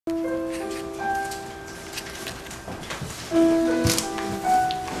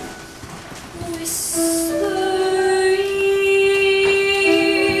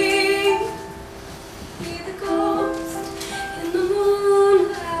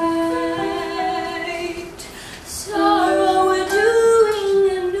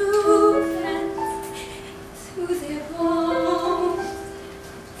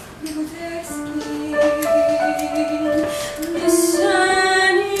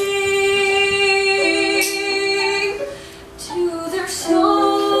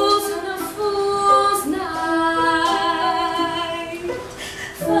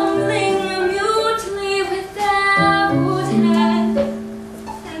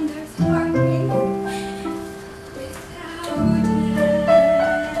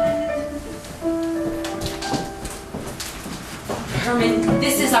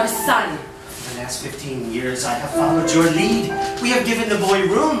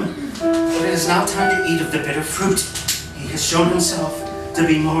Shown himself to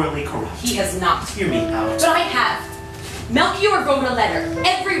be morally corrupt. He has not. Hear me out. But I have. Melchior wrote a letter,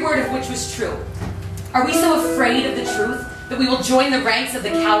 every word of which was true. Are we so afraid of the truth that we will join the ranks of the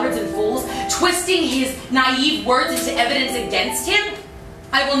cowards and fools, twisting his naive words into evidence against him?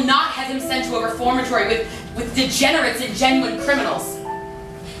 I will not have him sent to a reformatory with degenerates and genuine criminals.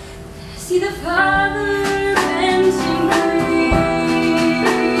 See the Father benching green.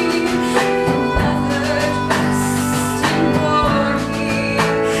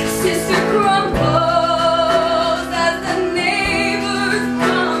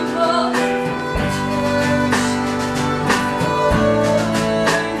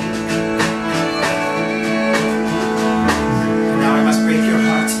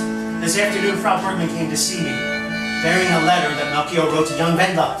 Frau Bergman came to see me, bearing a letter that Melchior wrote to young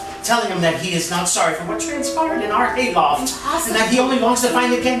Wendla, telling him that he is not sorry for what transpired in our hayloft, and that he only longs to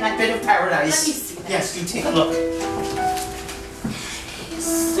find again that bit of paradise. Let me see that. Yes, you take a look.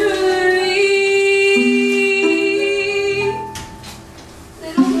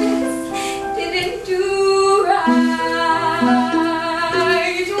 Little miss didn't do right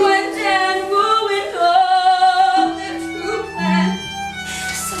when Dan ruined all their true plans.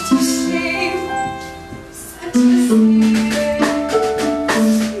 Such a shame.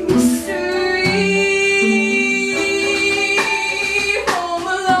 Home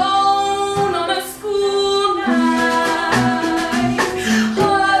alone on a school night.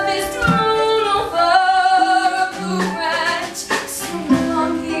 Harvest moon over a blue branch. So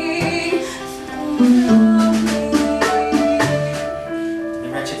longing, The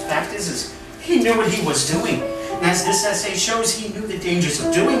wretched fact is he knew what he was doing. And as this essay shows, he knew the dangers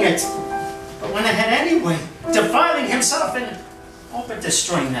of doing it. But went ahead anyway, defiling himself and all but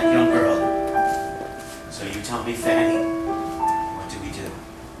destroying that young girl. So you tell me, Fanny, what do we do?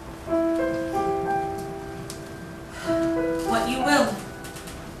 What you will.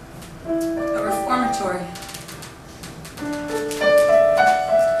 A reformatory.